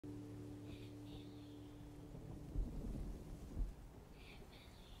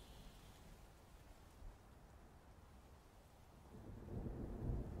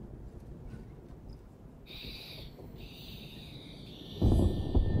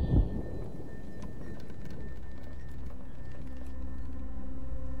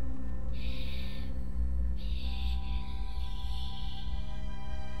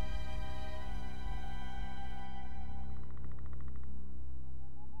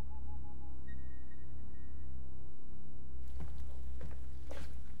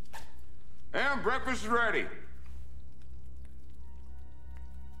down, breakfast is ready.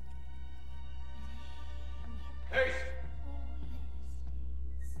 Hey!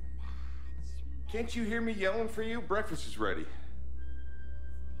 Can't you hear me yelling for you? Breakfast is ready.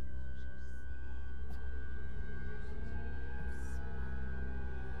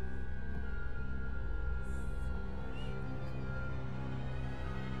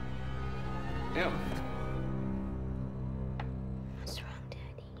 Em. What's wrong,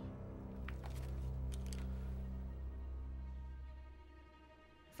 Daddy?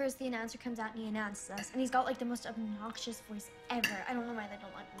 First, the announcer comes out and he announces us, and he's got like the most obnoxious voice ever. I don't know why they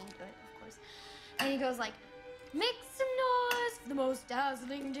don't like me to do it, of course. And he goes like, "Make some noise for the most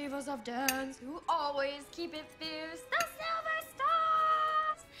dazzling divas of dance who always keep it fierce, the Silver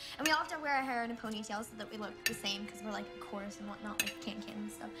Stars." And we all have to wear our hair in a ponytail so that we look the same because we're like a chorus and whatnot, like can and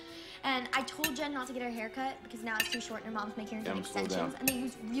stuff. And I told Jen not to get her hair cut because now it's too short and her mom's making her get extensions. And they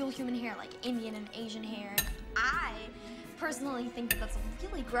use real human hair, like Indian and Asian hair. And I personally think that that's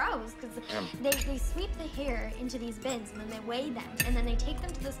really gross because they sweep the hair into these bins and then they weigh them and then they take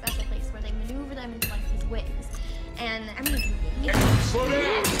them to the special place where they maneuver them into like these wigs. And I mean, Slow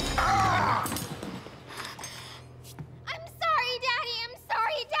down! Ah! I'm sorry, Daddy. I'm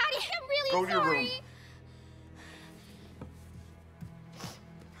sorry, Daddy. I'm really sorry. Go to your room.